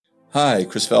Hi,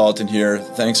 Chris Valentin here.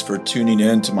 Thanks for tuning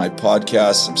in to my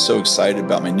podcast. I'm so excited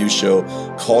about my new show,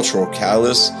 Cultural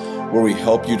Catalyst, where we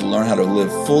help you to learn how to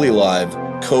live fully alive,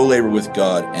 co-labor with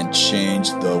God, and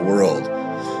change the world.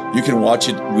 You can watch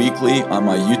it weekly on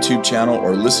my YouTube channel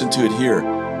or listen to it here.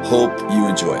 Hope you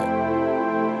enjoy it.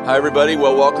 Hi, everybody.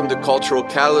 Well, welcome to Cultural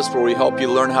Catalyst, where we help you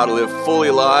learn how to live fully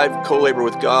alive, co-labor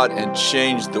with God, and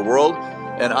change the world.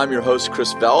 And I'm your host,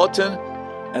 Chris Valentin,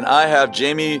 and I have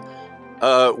Jamie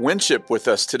Winship with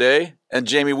us today. And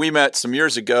Jamie, we met some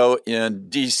years ago in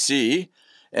DC,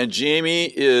 and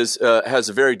Jamie has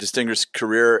a very distinguished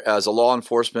career as a law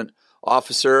enforcement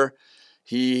officer.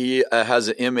 He has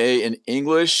an MA in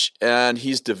English, and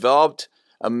he's developed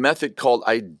a method called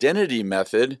Identity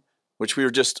Method, which we were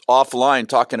just offline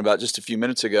talking about just a few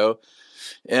minutes ago.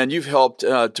 And you've helped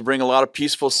to bring a lot of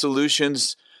peaceful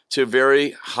solutions to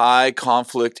very high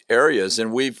conflict areas.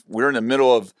 And we're in the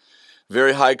middle of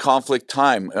very high conflict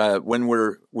time when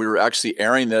we were actually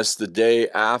airing this the day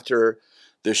after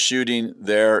the shooting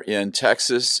there in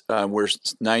Texas, where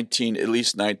at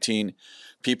least 19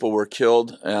 people were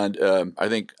killed, and I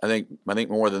think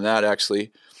more than that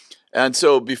actually. And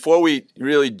so, before we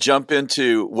really jump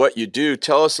into what you do,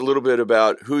 tell us a little bit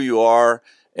about who you are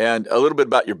and a little bit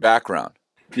about your background.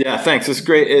 Yeah, thanks. It's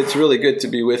great. It's really good to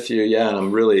be with you. Yeah, and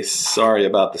I'm really sorry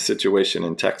about the situation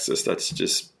in Texas. That's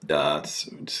just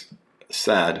it's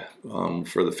sad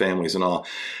for the families and all.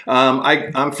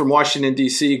 I'm from Washington,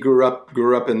 D.C., grew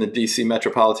up in the D.C.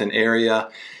 metropolitan area,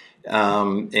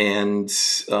 and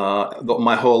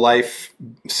my whole life,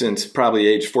 since probably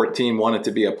age 14, wanted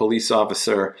to be a police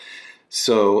officer.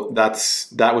 So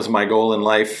that was my goal in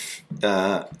life.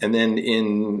 And then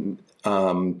in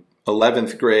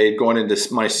 11th grade, going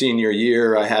into my senior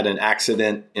year, I had an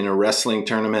accident in a wrestling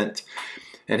tournament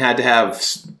and had to have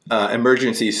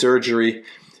emergency surgery.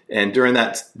 And during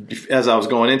that, as I was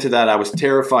going into that, I was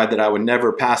terrified that I would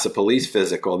never pass a police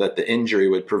physical, that the injury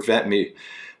would prevent me.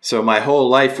 So my whole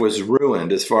life was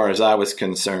ruined as far as I was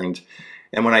concerned.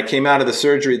 And when I came out of the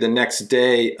surgery the next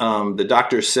day, the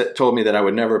doctor told me that I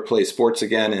would never play sports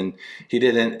again. And he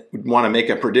didn't want to make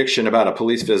a prediction about a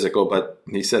police physical, but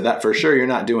he said that for sure you're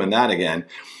not doing that again.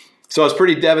 So I was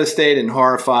pretty devastated and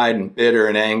horrified and bitter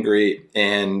and angry,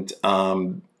 and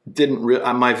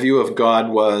my view of God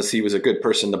was he was a good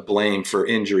person to blame for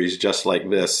injuries just like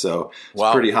this. So it's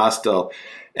Wow. Pretty hostile.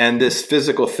 And this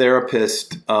physical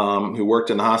therapist who worked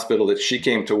in the hospital, that she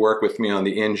came to work with me on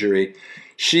the injury,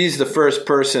 she's the first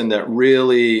person that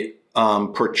really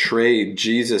portrayed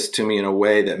Jesus to me in a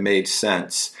way that made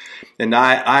sense. And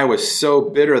I was so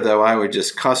bitter, though, I would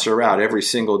just cuss her out every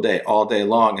single day, all day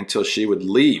long, until she would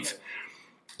leave.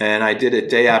 And I did it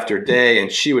day after day.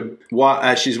 And she would,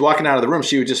 as she's walking out of the room,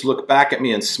 she would just look back at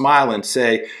me and smile and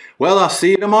say, "Well, I'll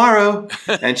see you tomorrow."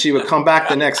 And she would come back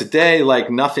the next day like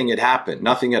nothing had happened,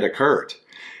 nothing had occurred.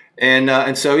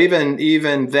 And so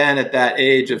even then, at that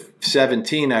age of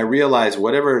 17, I realized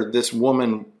whatever this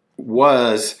woman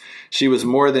was, she was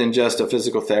more than just a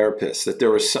physical therapist.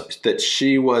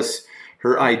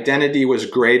 Her identity was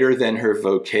greater than her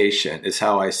vocation, is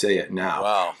how I say it now.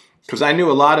 Wow. Because I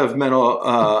knew a lot of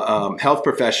mental health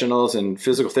professionals and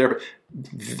physical therapists.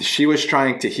 She was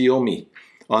trying to heal me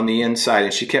on the inside.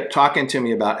 And she kept talking to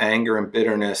me about anger and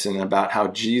bitterness and about how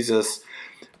Jesus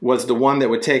was the one that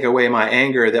would take away my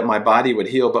anger, that my body would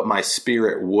heal, but my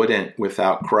spirit wouldn't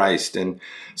without Christ. And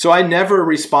so I never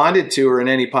responded to her in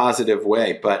any positive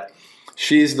way. But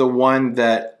she's the one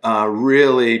that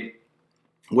really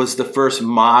was the first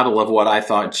model of what I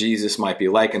thought Jesus might be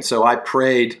like. And so I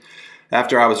prayed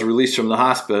after I was released from the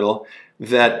hospital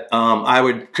that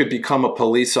I could become a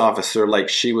police officer like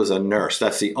she was a nurse.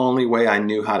 That's the only way I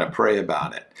knew how to pray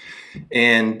about it.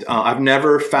 And I've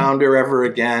never found her ever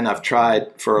again. I've tried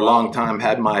for a long time,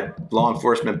 had my law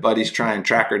enforcement buddies try and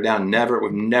track her down.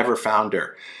 We've never found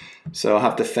her. So I'll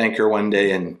have to thank her one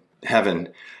day in heaven.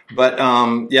 But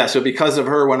so because of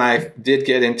her, when I did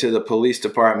get into the police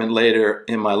department later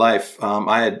in my life,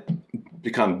 I had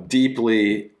become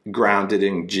deeply grounded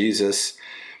in Jesus.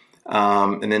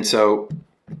 And then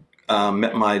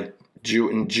met my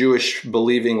Jewish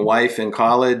believing wife in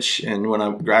college. And when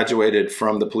I graduated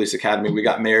from the police academy, we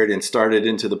got married and started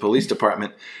into the police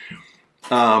department,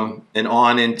 and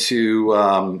on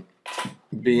into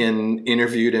being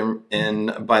interviewed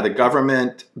by the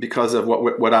government because of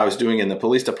what I was doing in the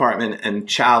police department, and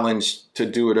challenged to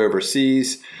do it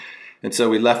overseas. And so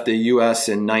we left the U.S.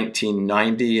 in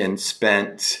 1990 and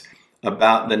spent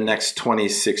about the next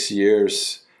 26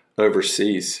 years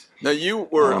overseas. Now you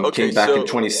were came back in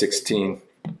 2016.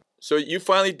 So you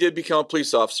finally did become a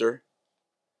police officer,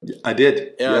 I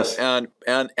did. And, Yes.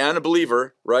 and a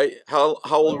believer, right? How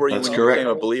old were you That's when correct. you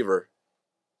became a believer?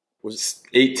 Was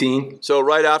 18. So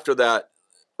right after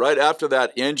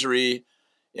that injury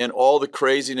and all the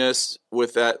craziness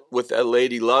with that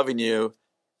lady loving you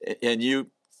and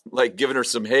you like giving her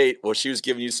some hate while she was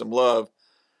giving you some love,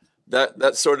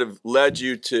 that sort of led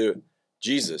you to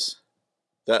Jesus.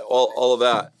 That all of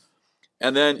that.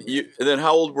 And then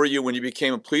how old were you when you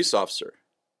became a police officer?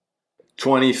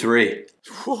 23.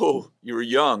 Whoa, you were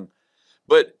young.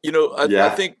 But I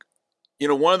think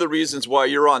one of the reasons why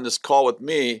you're on this call with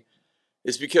me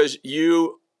is because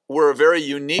you were a very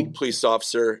unique police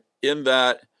officer in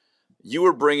that you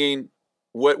were bringing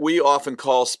what we often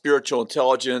call spiritual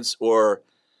intelligence or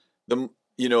the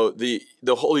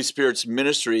Holy Spirit's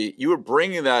ministry. You were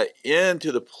bringing that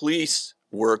into the police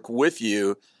work with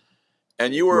you,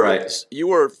 and you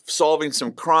were solving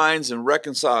some crimes and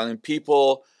reconciling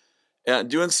people and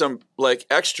doing some like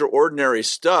extraordinary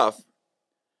stuff.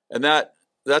 And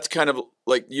that's kind of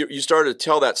like you started to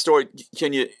tell that story.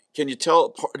 Can you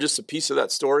tell just a piece of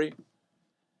that story?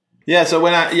 Yeah. So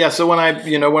when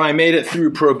I made it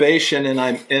through probation and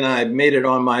I made it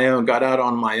on my own, got out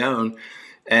on my own,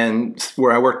 and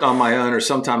where I worked on my own or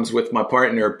sometimes with my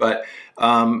partner, but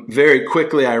very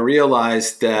quickly I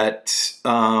realized that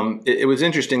it was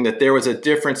interesting that there was a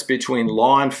difference between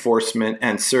law enforcement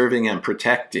and serving and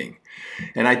protecting.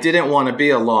 And I didn't want to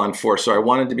be a law enforcer. I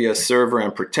wanted to be a server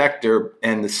and protector,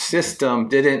 and the system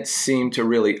didn't seem to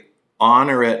really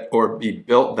honor it or be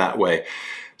built that way.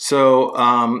 So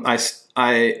I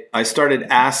started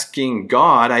asking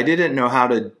God. I didn't know how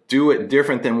to do it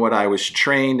different than what I was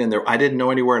trained, and I didn't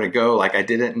know anywhere to go. Like I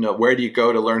didn't know where do you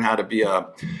go to learn how to be a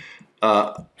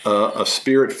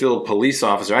spirit-filled police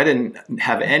officer. I didn't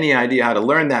have any idea how to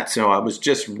learn that, so I was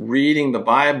just reading the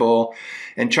Bible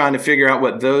and trying to figure out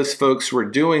what those folks were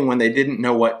doing when they didn't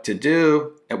know what to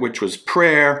do, which was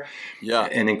prayer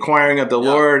and inquiring of the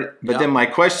Lord. But then my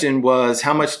question was,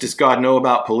 how much does God know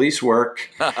about police work?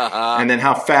 And then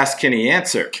how fast can he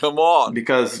answer? Come on.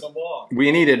 Because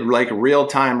we needed like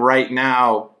real-time right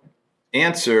now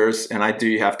answers. And do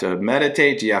you have to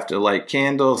meditate? Do you have to light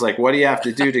candles? Like, what do you have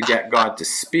to do to get God to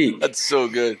speak? That's so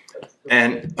good.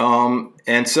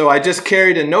 And so I just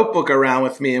carried a notebook around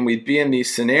with me, and we'd be in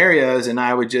these scenarios, and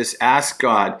I would just ask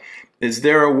God, is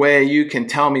there a way you can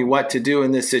tell me what to do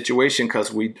in this situation?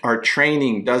 Because our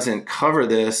training doesn't cover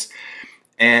this.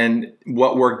 And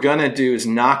what we're going to do is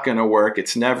not going to work.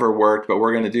 It's never worked, but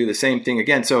we're going to do the same thing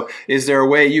again. So is there a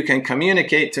way you can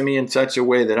communicate to me in such a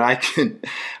way that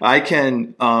I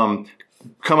can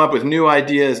come up with new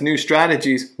ideas, new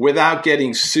strategies without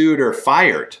getting sued or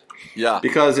fired? Yeah.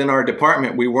 Because in our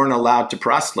department, we weren't allowed to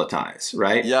proselytize,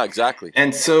 right? Yeah, exactly.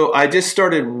 And so I just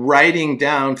started writing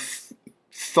down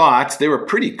thoughts. They were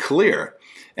pretty clear.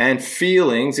 And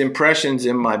feelings, impressions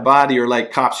in my body, or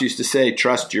like cops used to say,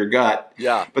 trust your gut.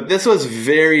 Yeah. But this was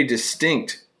very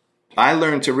distinct. I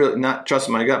learned to really not trust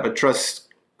my gut, but trust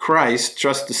Christ,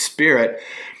 trust the Spirit.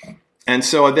 And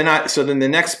so then the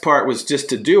next part was just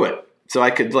to do it. So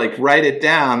I could like write it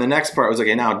down. The next part was,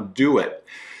 okay, now do it.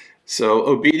 So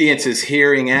obedience is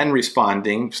hearing and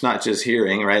responding. It's not just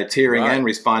hearing, right? It's hearing and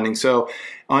responding. So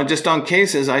on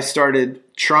cases, I started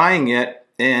trying it.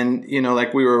 And,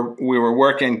 like we were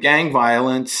working gang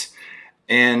violence.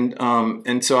 And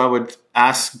so I would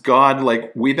ask God,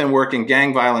 like, we've been working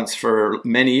gang violence for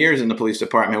many years in the police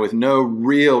department with no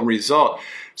real result.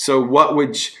 So what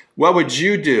would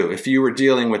you do if you were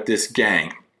dealing with this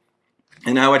gang?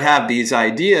 And I would have these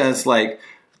ideas like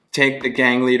take the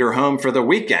gang leader home for the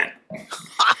weekend.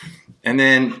 And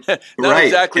then,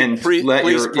 exactly and let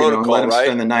them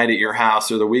spend the night at your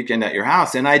house or the weekend at your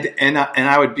house. And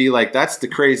I would be like, that's the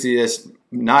craziest,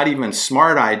 not even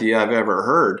smart idea I've ever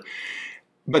heard.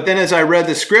 But then as I read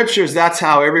the scriptures, that's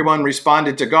how everyone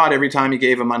responded to God every time he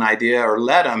gave them an idea or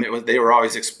led them. They were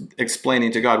always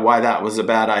explaining to God why that was a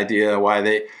bad idea,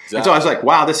 And so I was like,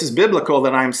 wow, this is biblical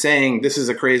that I'm saying this is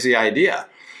a crazy idea.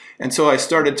 And so I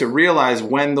started to realize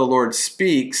when the Lord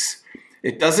speaks,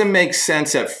 it doesn't make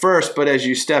sense at first, but as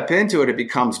you step into it, it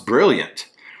becomes brilliant.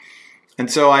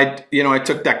 And so I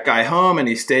took that guy home and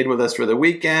he stayed with us for the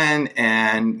weekend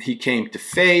and he came to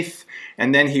faith.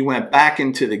 And then he went back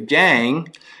into the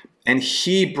gang and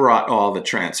he brought all the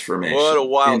transformation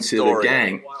into the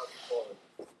gang.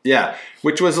 Yeah,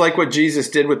 which was like what Jesus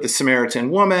did with the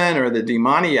Samaritan woman or the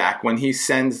demoniac when he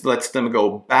lets them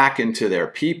go back into their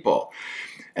people.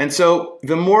 And so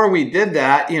the more we did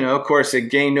that, of course, it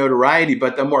gained notoriety,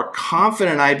 but the more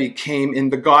confident I became in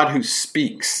the God who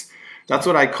speaks. That's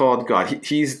what I called God.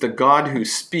 He's the God who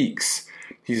speaks.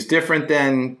 He's different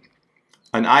than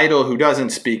an idol who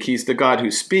doesn't speak. He's the God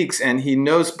who speaks, and he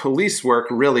knows police work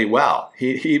really well.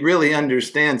 He really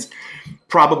understands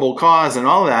probable cause and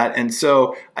all that. And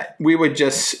so we would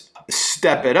just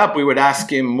step it up. We would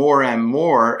ask him more and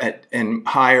more and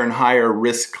higher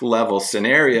risk level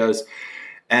scenarios.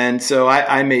 And so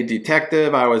I made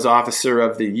detective. I was officer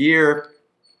of the year,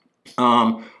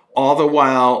 all the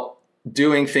while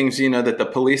doing things, that the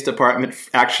police department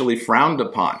actually frowned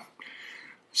upon.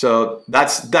 So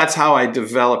that's how I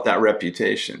developed that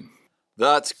reputation.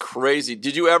 That's crazy.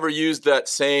 Did you ever use that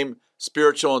same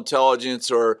spiritual intelligence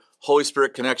or Holy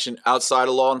Spirit connection outside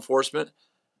of law enforcement?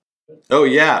 Oh,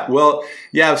 yeah. Well,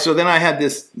 yeah. So then I had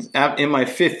this, in my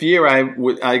 5th year,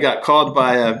 I got called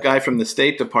by a guy from the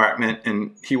State Department,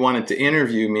 and he wanted to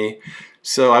interview me.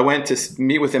 So I went to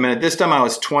meet with him. And at this time I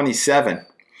was 27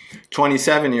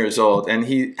 years old. And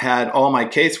he had all my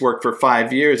casework for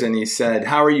 5 years. And he said,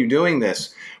 "How are you doing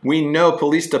this? We know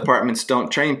police departments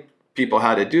don't train people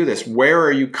how to do this. Where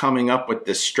are you coming up with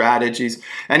the strategies?"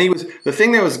 And the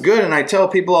thing that was good, and I tell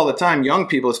people all the time, young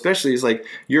people especially, is like,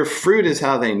 your fruit is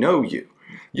how they know you.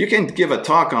 You can give a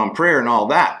talk on prayer and all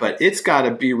that, but it's got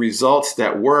to be results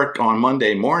that work on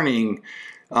Monday morning.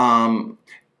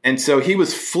 And so he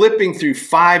was flipping through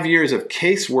 5 years of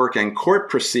casework and court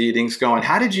proceedings going,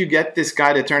 how did you get this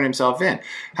guy to turn himself in?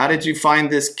 How did you find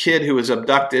this kid who was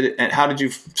abducted? And how did you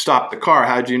stop the car?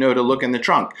 How did you know to look in the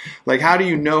trunk? Like, how do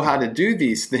you know how to do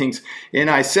these things?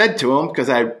 And I said to him, because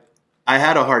I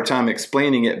had a hard time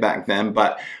explaining it back then,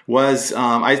 but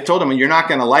I told him, "You're not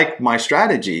going to like my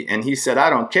strategy." And he said,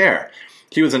 "I don't care."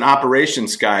 He was an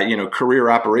operations guy, career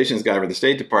operations guy for the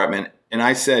State Department. And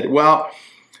I said, "Well,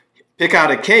 pick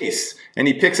out a case." And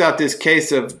he picks out this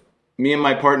case of me and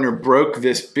my partner broke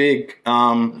this big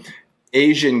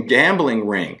Asian gambling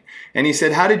ring. And he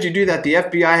said, "How did you do that? The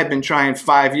FBI had been trying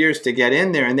 5 years to get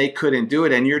in there and they couldn't do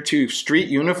it. And you're 2 street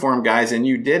uniform guys and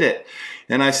you did it."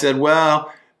 And I said,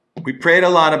 "Well, we prayed a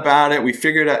lot about it. We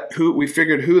figured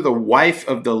who the wife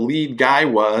of the lead guy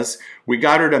was. We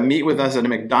got her to meet with us at a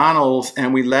McDonald's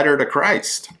and we led her to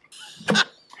Christ."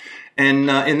 And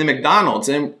in the McDonald's.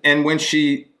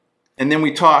 And then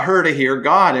we taught her to hear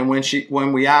God. And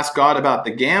when we asked God about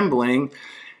the gambling,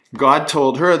 God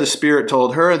told her, the Spirit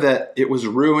told her that it was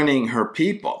ruining her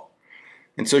people.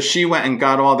 And so she went and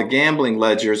got all the gambling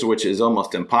ledgers, which is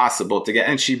almost impossible to get.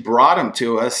 And she brought them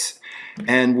to us,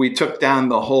 and we took down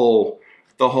the whole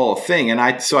thing. And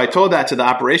I told that to the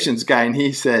operations guy, and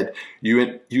he said,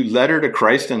 you led her to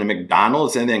Christ in a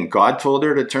McDonald's, and then God told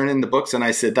her to turn in the books? And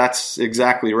I said, "That's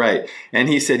exactly right." And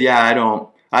he said, "Yeah, I don't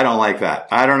like that.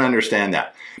 I don't understand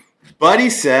that." But he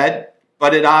said,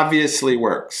 "But it obviously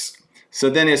works." So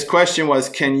then his question was,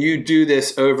 "Can you do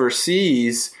this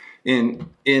overseas in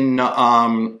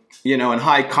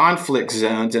high conflict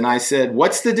zones?" And I said,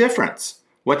 "What's the difference?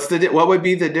 What would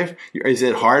be the difference? Is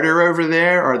it harder over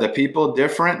there? Are the people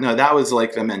different?" No, that was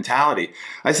like the mentality.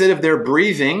 I said, if they're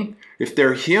breathing, if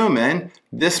they're human,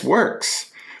 this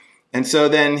works. And so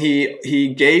then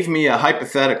he gave me a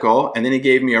hypothetical, and then he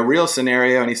gave me a real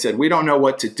scenario, and he said, "We don't know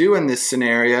what to do in this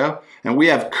scenario, and we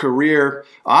have career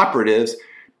operatives.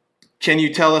 Can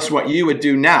you tell us what you would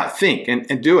do now? Think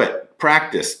and do it.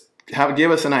 Practice.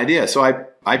 Give us an idea." So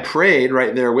I prayed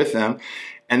right there with him,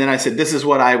 and then I said, "This is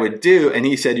what I would do," and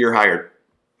he said, "You're hired."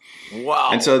 Wow.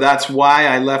 And so that's why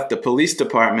I left the police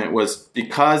department, was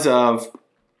because of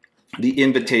the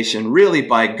invitation, really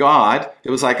by God.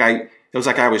 It was like I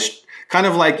was kind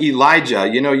of like Elijah.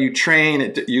 You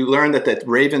train, you learn that the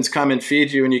ravens come and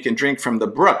feed you and you can drink from the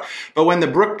brook. But when the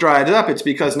brook dried up, it's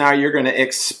because now you're going to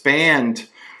expand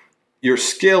your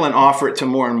skill and offer it to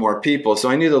more and more people. So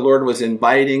I knew the Lord was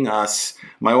inviting us,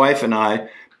 my wife and I,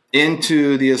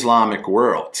 into the Islamic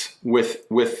world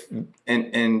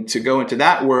and to go into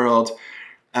that world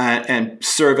and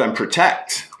serve and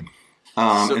protect.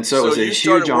 And so it was a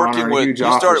huge honor and a huge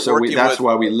offer. So that's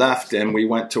why we left and we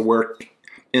went to work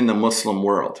in the Muslim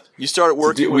world. You started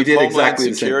working with Homeland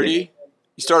Security?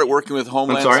 You started working with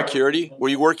Homeland Security? Were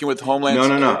you working with Homeland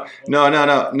Security?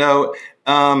 No.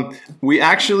 We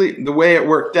actually, the way it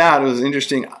worked out, it was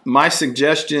interesting. My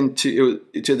suggestion to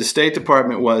the State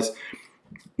Department was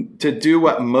to do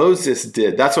what Moses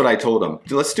did. That's what I told them.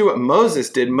 Let's do what Moses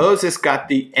did. Moses got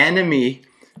the enemy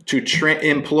to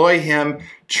employ him,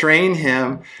 train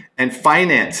him, and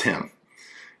finance him.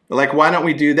 Like, why don't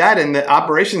we do that? And the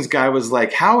operations guy was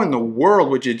like, "How in the world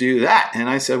would you do that?" And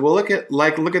I said, "Well, look at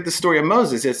the story of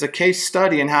Moses. It's a case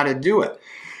study in how to do it."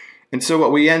 And so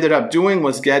what we ended up doing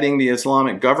was getting the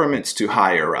Islamic governments to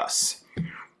hire us.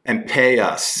 and pay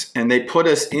us. And they put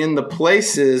us in the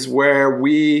places where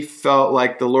we felt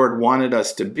like the Lord wanted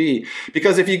us to be.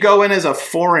 Because if you go in as a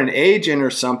foreign agent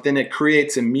or something, it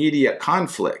creates immediate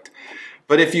conflict.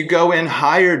 But if you go in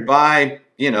hired by,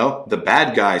 the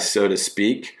bad guys, so to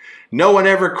speak, no one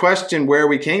ever questioned where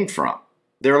we came from.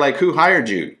 They're like, who hired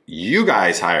you? You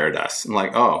guys hired us. I'm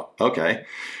like, oh, okay.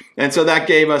 And so that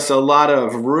gave us a lot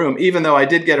of room. Even though I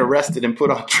did get arrested and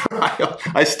put on trial,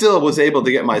 I still was able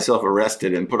to get myself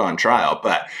arrested and put on trial.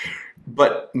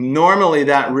 But normally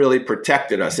that really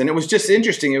protected us. And it was just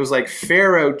interesting. It was like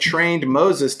Pharaoh trained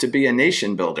Moses to be a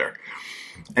nation builder.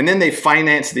 And then they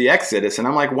financed the Exodus. And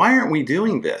I'm like, why aren't we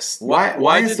doing this?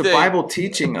 Why is the Bible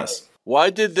teaching us?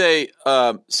 Why did they?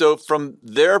 So from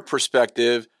their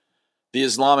perspective, the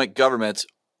Islamic government,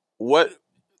 what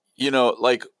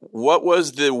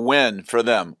was the win for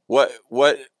them? What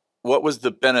was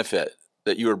the benefit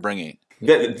that you were bringing?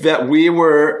 That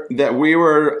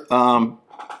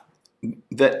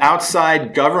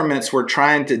outside governments were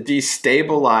trying to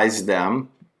destabilize them.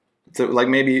 So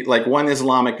maybe one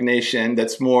Islamic nation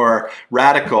that's more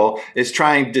radical is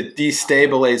trying to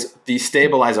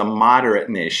destabilize a moderate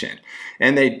nation.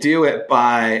 And they do it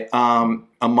by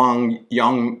among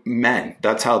young men.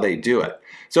 That's how they do it.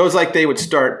 So it's like they would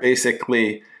start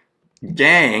basically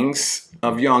gangs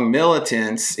of young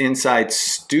militants inside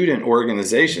student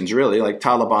organizations, really. Like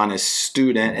Taliban is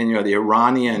student, and the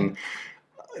Iranian,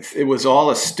 it was all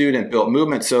a student-built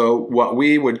movement. So what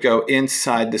we would go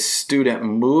inside the student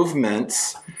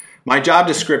movements, my job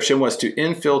description was to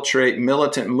infiltrate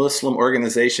militant Muslim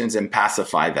organizations and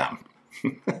pacify them.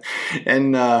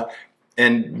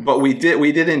 But we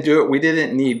didn't do it. We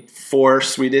didn't need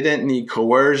force. We didn't need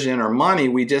coercion or money.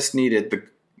 We just needed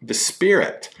the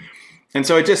spirit. And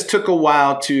so it just took a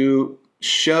while to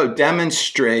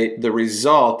demonstrate the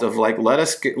result of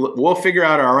we'll figure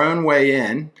out our own way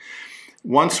in.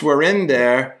 Once we're in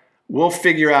there, we'll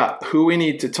figure out who we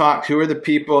need to talk, who are the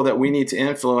people that we need to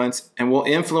influence, and we'll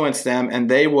influence them, and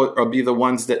they will be the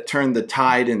ones that turn the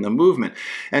tide in the movement.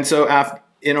 And so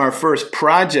in our first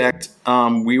project,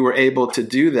 we were able to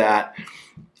do that.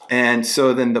 And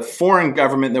so then the foreign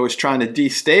government that was trying to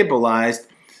destabilize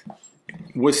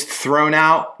was thrown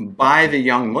out by the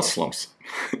young Muslims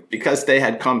because they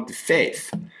had come to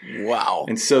faith. Wow.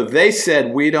 And so they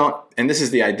said, and this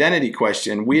is the identity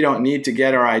question, we don't need to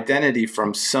get our identity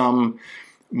from some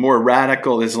more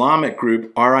radical Islamic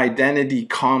group. Our identity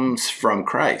comes from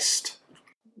Christ.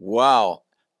 Wow.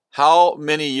 How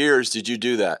many years did you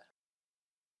do that?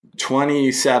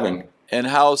 27. And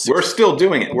how we're still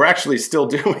doing it. We're actually still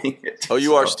doing it. Oh,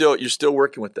 you're still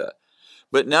working with that.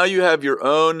 But now you have your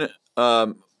own,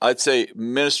 I'd say,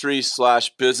 ministry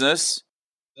 / business.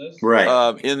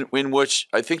 Right. In which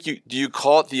I think do you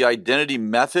call it the Identity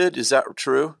Method? Is that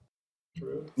true?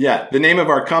 Yeah. The name of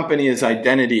our company is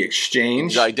Identity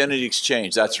Exchange. The Identity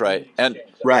Exchange. That's right.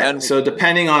 And so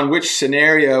depending on which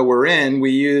scenario we're in,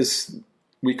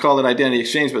 we call it Identity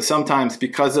Exchange, but sometimes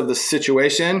because of the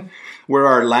situation where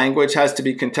our language has to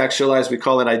be contextualized, we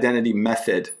call it Identity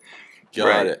Method.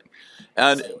 Got it.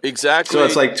 And exactly. So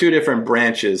it's like two different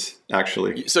branches,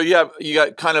 actually. So you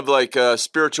got kind of like a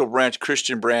spiritual branch,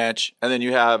 Christian branch, and then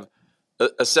you have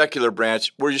a secular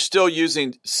branch where you're still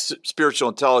using spiritual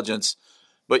intelligence,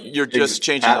 but you're just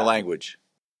changing the language.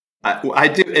 I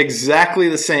do exactly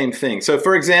the same thing. So,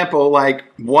 for example, in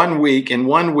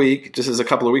 1 week, just as a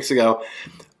couple of weeks ago,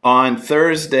 on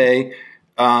Thursday,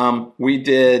 we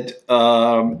did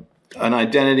an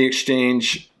identity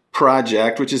exchange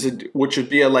project, which would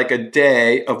be like a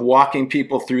day of walking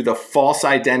people through the false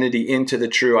identity into the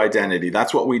true identity.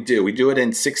 That's what we do. We do it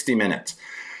in 60 minutes.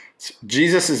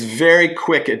 Jesus is very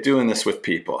quick at doing this with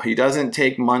people. He doesn't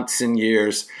take months and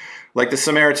years. Like the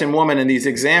Samaritan woman in these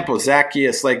examples,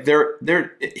 Zacchaeus,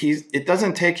 it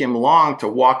doesn't take him long to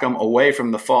walk them away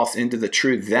from the false into the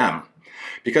true them,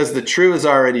 because the true is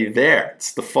already there.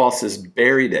 It's the false has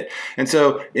buried it. And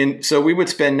so we would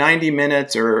spend 90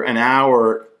 minutes or an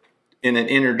hour in an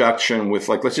introduction with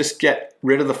let's just get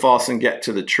rid of the false and get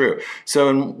to the true. So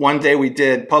in one day we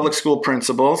did public school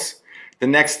principals. The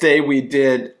next day we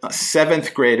did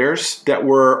 7th graders that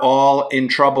were all in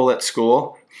trouble at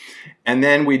school. And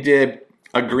then we did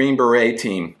a Green Beret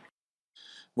team.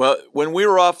 Well, when we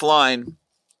were offline,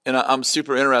 and I'm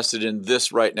super interested in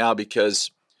this right now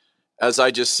because, as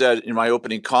I just said in my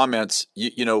opening comments,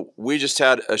 we just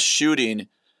had a shooting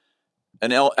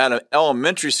at an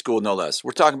elementary school, no less.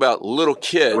 We're talking about little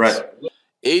kids. Right.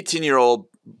 18-year-old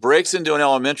breaks into an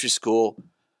elementary school,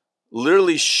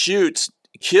 literally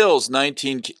kills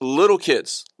 19 little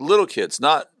kids,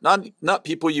 not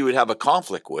people you would have a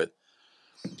conflict with.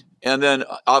 and then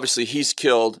obviously he's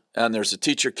killed, and there's a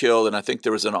teacher killed, and I think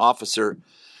there was an officer,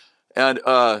 and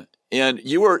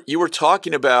you were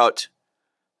talking about,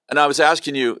 and I was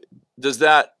asking you, does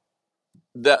that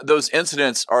those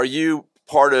incidents, are you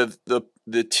part of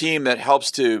the team that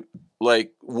helps to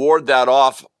like ward that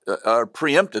off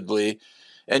preemptively?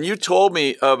 And you told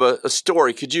me of a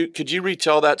story. Could you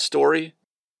retell that story?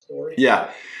 Yeah.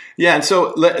 And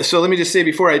so let me just say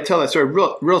before I tell that story,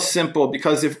 real simple,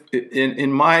 because if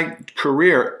in my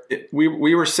career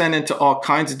we were sent into all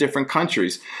kinds of different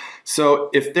countries. So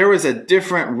if there was a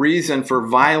different reason for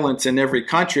violence in every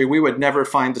country, we would never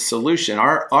find a solution.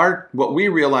 Our what we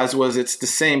realized was it's the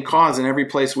same cause in every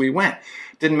place we went.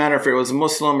 Didn't matter if it was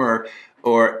Muslim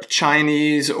or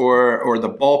Chinese or the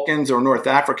Balkans or North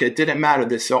Africa. It didn't matter.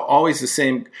 It's always the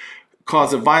same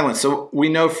cause of violence. So we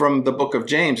know from the book of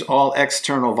James, all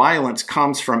external violence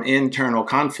comes from internal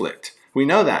conflict. We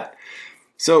know that.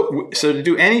 So to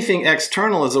do anything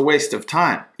external is a waste of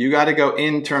time. You got to go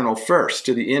internal first,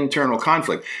 to the internal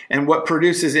conflict. And what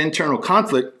produces internal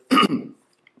conflict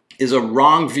is a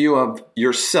wrong view of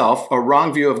yourself, a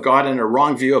wrong view of God, and a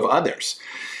wrong view of others.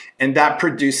 And that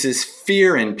produces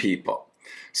fear in people.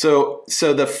 So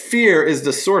the fear is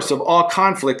the source of all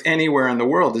conflict anywhere in the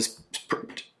world, is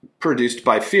produced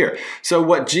by fear. So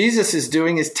what Jesus is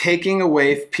doing is taking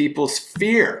away people's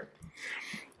fear.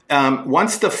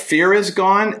 Once the fear is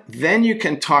gone, then you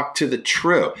can talk to the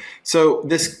true. So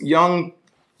this young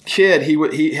kid,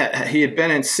 he had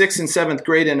been in 6th and 7th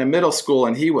grade in a middle school,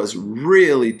 and he was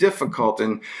really difficult,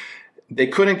 and they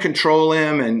couldn't control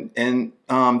him, and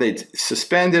they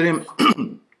suspended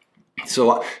him.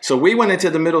 So we went into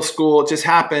the middle school. It just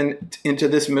happened into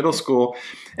this middle school,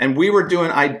 and we were doing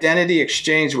identity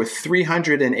exchange with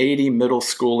 380 middle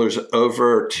schoolers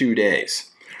over 2 days.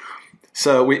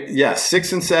 So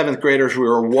 6th and 7th graders, we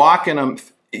were walking them.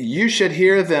 You should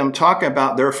hear them talk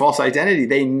about their false identity.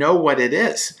 They know what it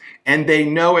is, and they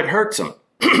know it hurts them.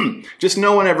 Just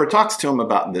no one ever talks to them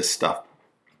about this stuff.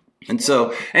 And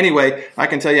so anyway, I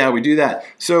can tell you how we do that.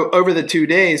 So over the 2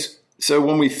 days, so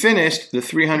when we finished the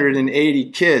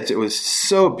 380 kids, it was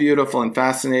so beautiful and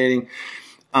fascinating.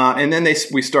 And then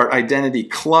we start identity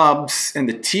clubs, and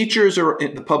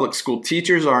the public school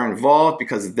teachers are involved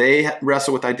because they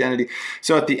wrestle with identity.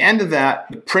 So at the end of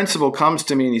that, the principal comes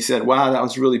to me and he said, "Wow, that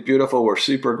was really beautiful. We're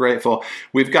super grateful.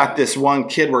 We've got this one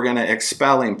kid, we're going to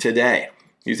expel him today.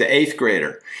 He's an 8th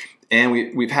grader. And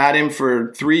we've had him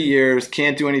for 3 years,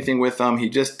 can't do anything with him. He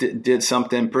just did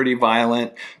something pretty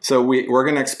violent. So we're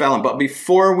going to expel him. But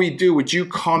before we do, would you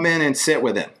come in and sit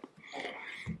with him?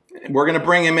 We're going to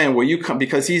bring him in. Will you come?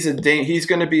 Because he's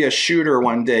going to be a shooter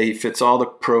one day. He fits all the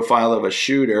profile of a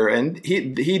shooter." And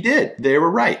he did. They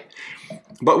were right.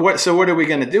 But what are we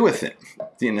going to do with him?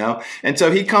 You know? And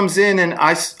so he comes in, and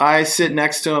I sit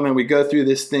next to him, and we go through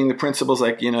this thing. The principal's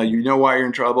like, you know why you're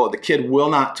in trouble. The kid will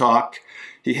not talk.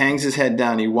 He hangs his head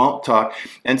down. He won't talk.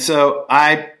 And so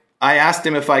I asked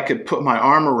him if I could put my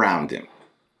arm around him.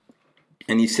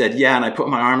 And he said, yeah. And I put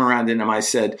my arm around him, and I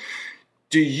said,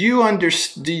 do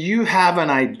you have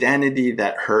an identity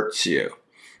that hurts you?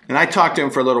 And I talked to him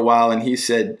for a little while, and he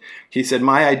said,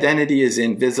 my identity is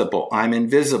invisible. I'm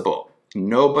invisible.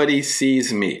 Nobody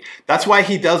sees me. That's why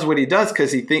he does what he does,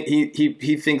 because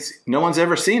he thinks no one's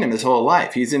ever seen him his whole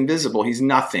life. He's invisible. He's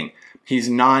nothing. He's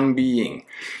non-being.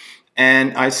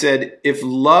 And I said, if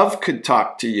love could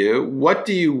talk to you, what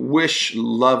do you wish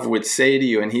love would say to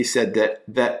you? And he said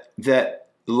that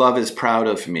love is proud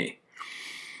of me.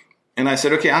 And I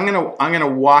said, okay, I'm gonna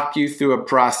walk you through a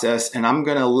process, and I'm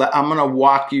gonna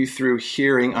walk you through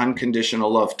hearing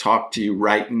unconditional love talk to you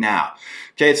right now.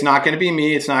 Okay, it's not gonna be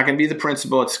me, it's not gonna be the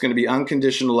principal, it's gonna be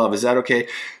unconditional love. Is that okay?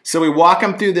 So we walk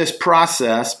him through this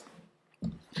process,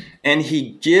 and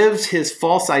he gives his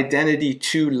false identity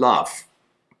to love.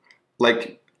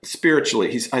 Like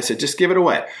spiritually, I said, just give it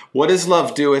away. What does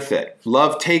love do with it?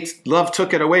 Love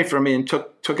took it away from me and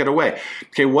took it away.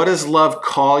 Okay, what does love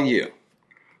call you?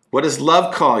 What does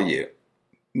love call you?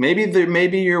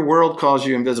 Maybe your world calls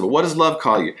you invisible. What does love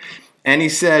call you? And he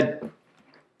said,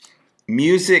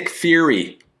 music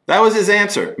theory. That was his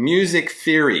answer, music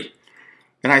theory.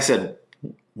 And I said,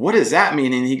 what does that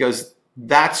mean? And he goes,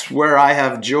 that's where I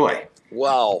have joy.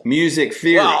 Wow. Music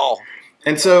theory. Wow.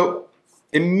 And so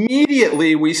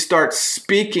immediately we start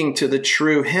speaking to the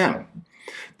true him.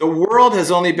 The world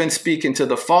has only been speaking to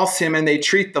the false him, and they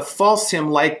treat the false him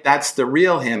like that's the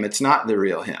real him. It's not the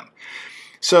real him.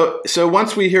 So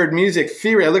once we heard music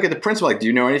theory, I look at the principal like, do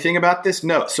you know anything about this?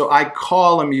 No. So I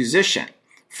call a musician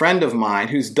friend of mine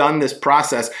who's done this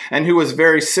process and who was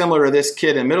very similar to this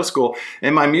kid in middle school.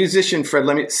 And my musician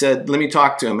friend said, let me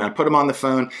talk to him. And I put him on the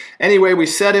phone. Anyway, we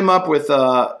set him up with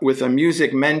a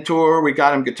music mentor. We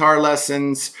got him guitar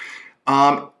lessons.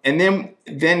 And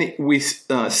then we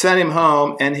sent him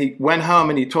home, and he went home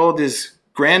and he told his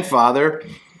grandfather,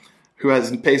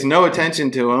 who pays no attention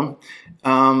to him,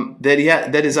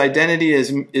 that his identity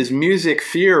is music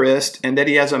theorist, and that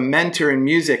he has a mentor in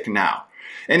music now.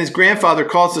 And his grandfather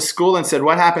calls the school and said,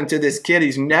 what happened to this kid?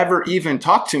 He's never even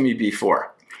talked to me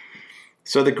before.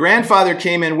 So the grandfather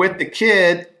came in with the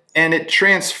kid, and it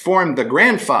transformed the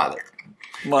grandfather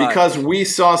because we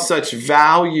saw such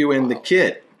value in the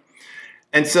kid.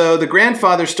 And so the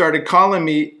grandfather started calling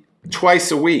me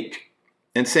twice a week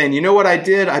and saying, you know what I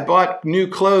did? I bought new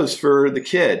clothes for the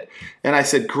kid. And I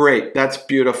said, great, that's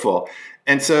beautiful.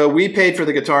 And so we paid for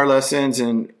the guitar lessons.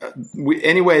 And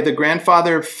anyway, the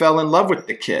grandfather fell in love with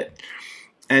the kid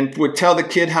and would tell the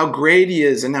kid how great he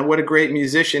is and what a great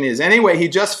musician he is. Anyway, he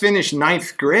just finished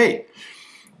 9th grade,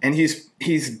 and he's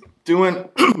doing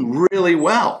really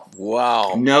well.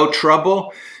 Wow. No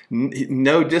trouble.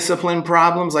 No discipline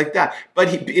problems like that.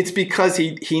 But it's because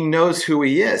he knows who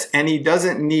he is, and he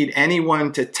doesn't need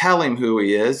anyone to tell him who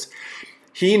he is.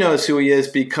 He knows who he is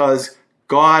because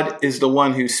God is the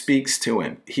one who speaks to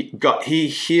him. He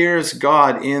hears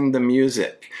God in the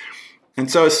music. And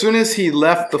so as soon as he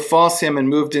left the false hymn and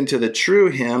moved into the true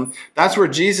hymn, that's where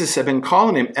Jesus had been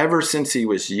calling him ever since he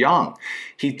was young.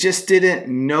 He just didn't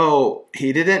know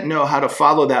how to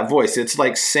follow that voice. It's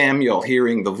like Samuel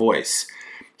hearing the voice.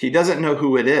 He doesn't know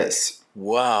who it is.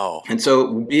 Wow. And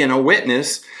so being a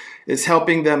witness is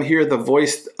helping them hear the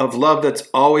voice of love that's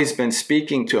always been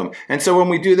speaking to them. And so when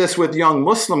we do this with young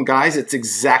Muslim guys, it's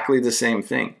exactly the same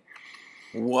thing.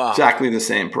 Wow. Exactly the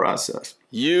same process.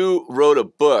 You wrote a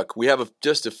book. We have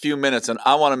just a few minutes, and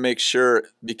I want to make sure,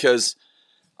 because,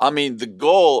 the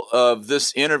goal of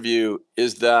this interview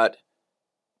is that,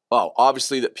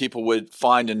 obviously that people would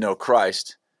find and know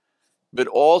Christ, but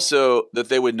also that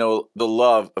they would know the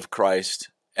love of Christ,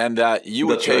 and that you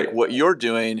would take what you're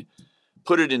doing,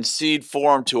 put it in seed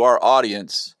form to our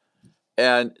audience,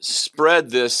 and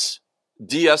spread this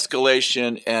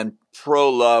de-escalation and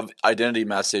pro-love identity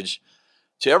message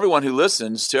to everyone who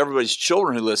listens, to everybody's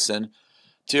children who listen,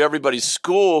 to everybody's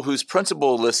school whose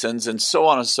principal listens, and so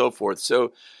on and so forth.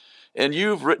 So, and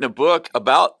you've written a book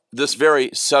about this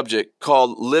very subject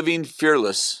called Living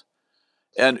Fearless.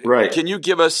 And Can you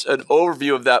give us an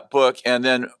overview of that book, and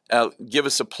then give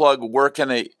us a plug? Where can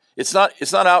they? It's not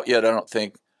out yet, I don't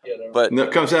think. But no,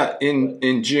 it comes out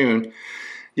in June.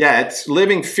 Yeah, it's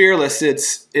Living Fearless.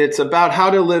 It's about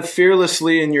how to live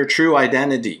fearlessly in your true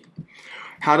identity.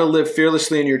 How to live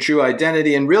fearlessly in your true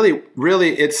identity. And really,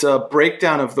 it's a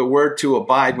breakdown of the word to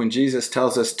abide when Jesus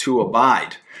tells us to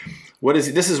abide.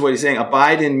 This is what he's saying,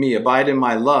 abide in me, abide in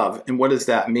my love. And what does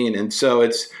that mean? And so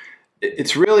it's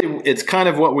kind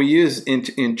of what we use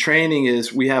in training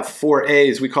is we have 4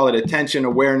 A's. We call it attention,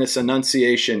 awareness,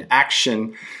 enunciation,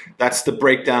 action. That's the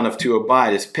breakdown of to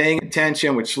abide. It's paying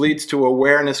attention, which leads to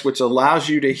awareness, which allows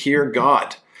you to hear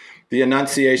God, the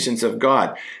enunciations of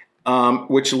God.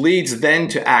 Which leads then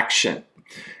to action.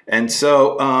 And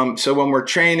so when we're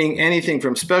training anything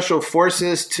from special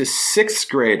forces to 6th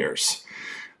graders,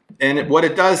 and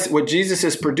what Jesus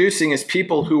is producing is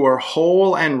people who are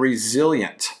whole and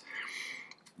resilient.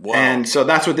 Wow. And so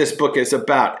that's what this book is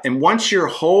about. And once you're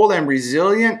whole and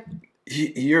resilient,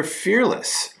 you're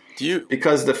fearless.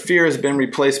 Because the fear has been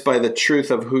replaced by the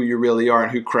truth of who you really are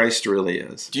and who Christ really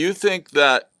is. Do you think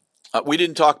that we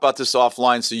didn't talk about this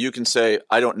offline, so you can say,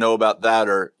 I don't know about that,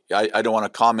 or I don't want to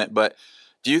comment, but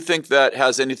do you think that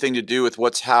has anything to do with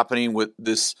what's happening with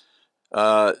this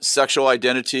sexual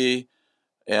identity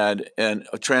and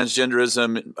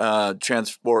transgenderism,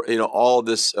 all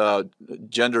this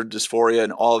gender dysphoria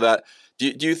and all of that?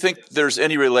 Do you think there's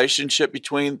any relationship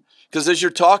between, because as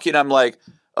you're talking, I'm like,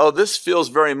 oh, this feels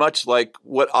very much like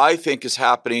what I think is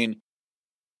happening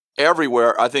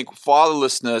everywhere. I think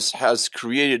fatherlessness has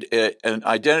created an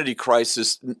identity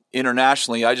crisis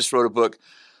internationally. I just wrote a book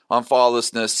on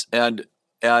fatherlessness, and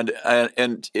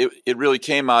it really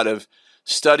came out of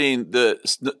studying the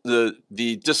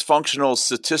dysfunctional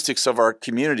statistics of our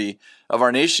community, of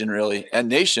our nation, really, and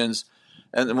nations,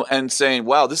 and saying,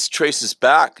 wow, this traces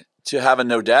back to having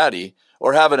no daddy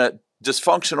or having a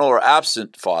dysfunctional or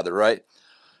absent father, right?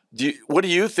 What do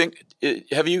you think?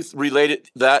 Have you related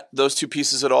those two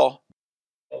pieces at all?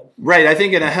 Right. I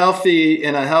think in a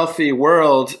healthy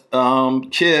world,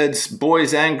 kids,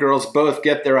 boys and girls, both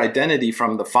get their identity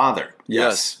from the father.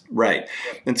 Yes. Right.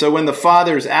 And so when the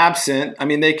father is absent, I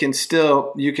mean, they can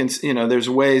still, there's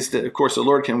ways that, of course, the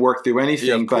Lord can work through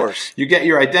anything, but you get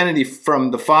your identity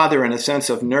from the father in a sense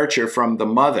of nurture from the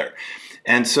mother.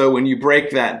 And so when you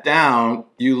break that down,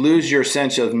 you lose your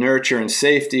sense of nurture and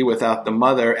safety without the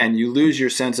mother, and you lose your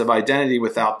sense of identity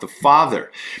without the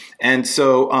father. And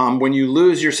so when you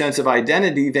lose your sense of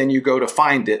identity, then you go to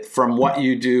find it from what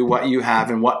you do, what you have,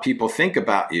 and what people think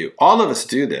about you. All of us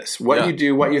do this. What you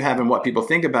do, what you have, and what people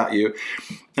think about you.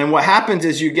 And what happens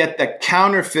is you get the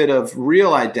counterfeit of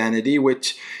real identity,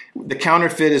 which the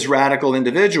counterfeit is radical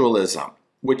individualism,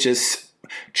 which is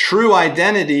true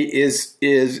identity is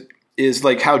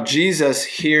like how Jesus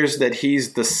hears that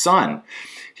he's the Son.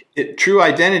 True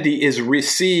identity is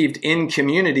received in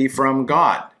community from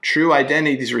God. True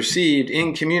identity is received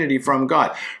in community from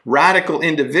God. Radical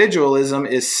individualism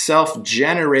is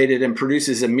self-generated and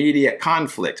produces immediate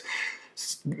conflict.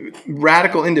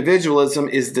 Radical individualism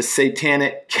is the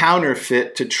satanic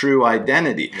counterfeit to true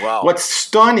identity. Wow. What's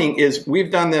stunning is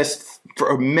we've done this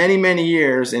for many, many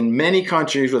years in many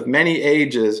countries with many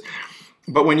ages.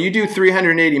 But when you do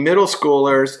 380 middle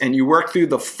schoolers and you work through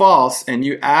the false and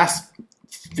you ask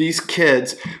these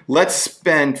kids, let's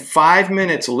spend 5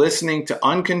 minutes listening to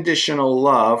unconditional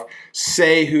love,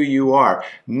 say who you are.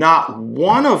 Not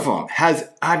one of them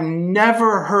I've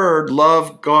never heard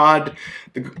love God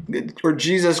or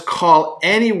Jesus call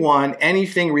anyone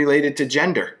anything related to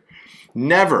gender.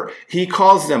 Never. He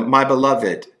calls them, my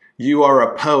beloved, you are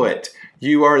a poet.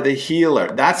 You are the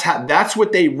healer. That's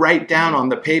what they write down on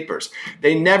the papers.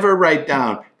 They never write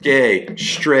down gay,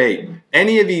 straight,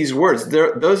 any of these words.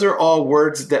 Those are all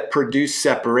words that produce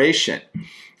separation.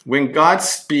 When God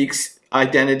speaks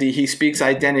identity, he speaks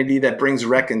identity that brings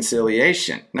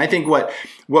reconciliation. And I think what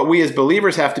we as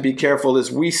believers have to be careful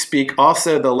is we speak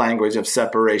also the language of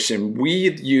separation.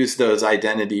 We use those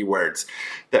identity words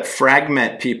that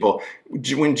fragment people.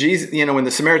 When Jesus, when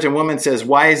the Samaritan woman says,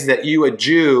 why is that you, a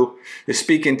Jew, is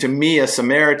speaking to me, a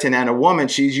Samaritan and a woman,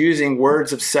 she's using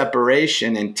words of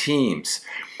separation and teams.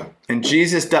 And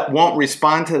Jesus won't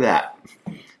respond to that.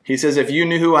 He says, if you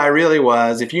knew who I really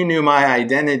was, if you knew my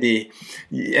identity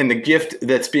and the gift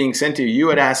that's being sent to you, you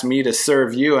would ask me to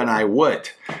serve you, and I would.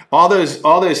 All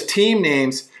those team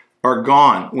names are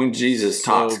gone when Jesus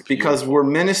talks because we're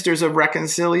ministers of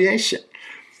reconciliation.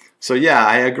 So yeah,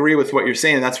 I agree with what you're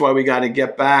saying. That's why we got to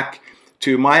get back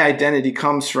to my identity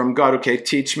comes from God. Okay,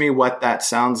 teach me what that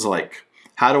sounds like.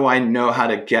 How do I know how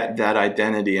to get that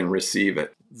identity and receive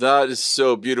it? That is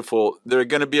so beautiful. They're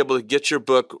going to be able to get your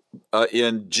book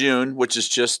in June, which is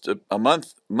just a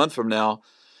month from now.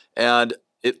 And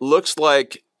it looks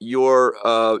like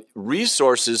your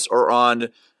resources are on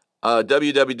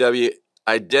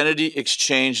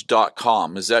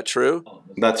www.identityexchange.com. Is that true?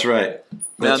 That's right.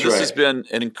 Man, this has been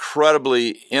an incredibly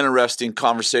interesting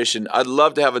conversation. I'd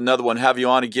love to have another one, have you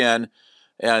on again,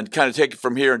 and kind of take it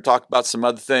from here and talk about some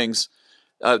other things.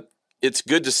 It's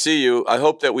good to see you. I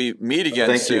hope that we meet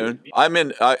again soon. I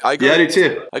do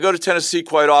too. I go to Tennessee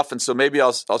quite often, so maybe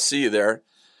I'll see you there.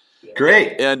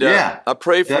 Great. And I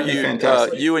pray for you,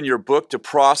 you and your book to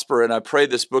prosper, and I pray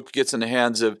this book gets in the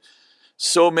hands of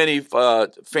so many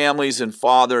families and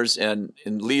fathers and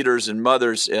leaders and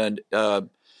mothers and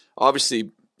obviously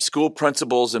school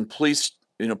principals and police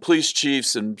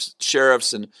chiefs and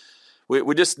sheriffs, and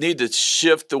we just need to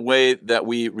shift the way that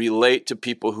we relate to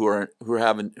people who are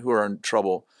in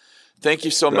trouble. Thank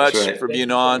you so much for being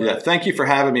on. Yeah, thank you for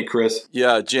having me, Chris.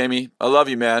 Yeah, Jamie, I love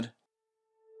you, man.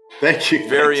 Thank you.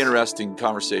 Very interesting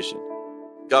conversation.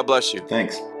 God bless you.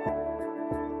 Thanks.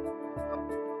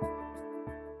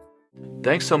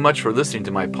 Thanks so much for listening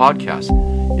to my podcast.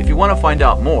 If you want to find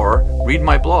out more, read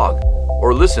my blog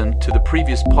or listen to the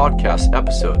previous podcast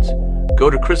episodes. Go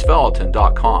to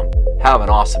chrisvallotton.com. Have an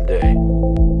awesome day.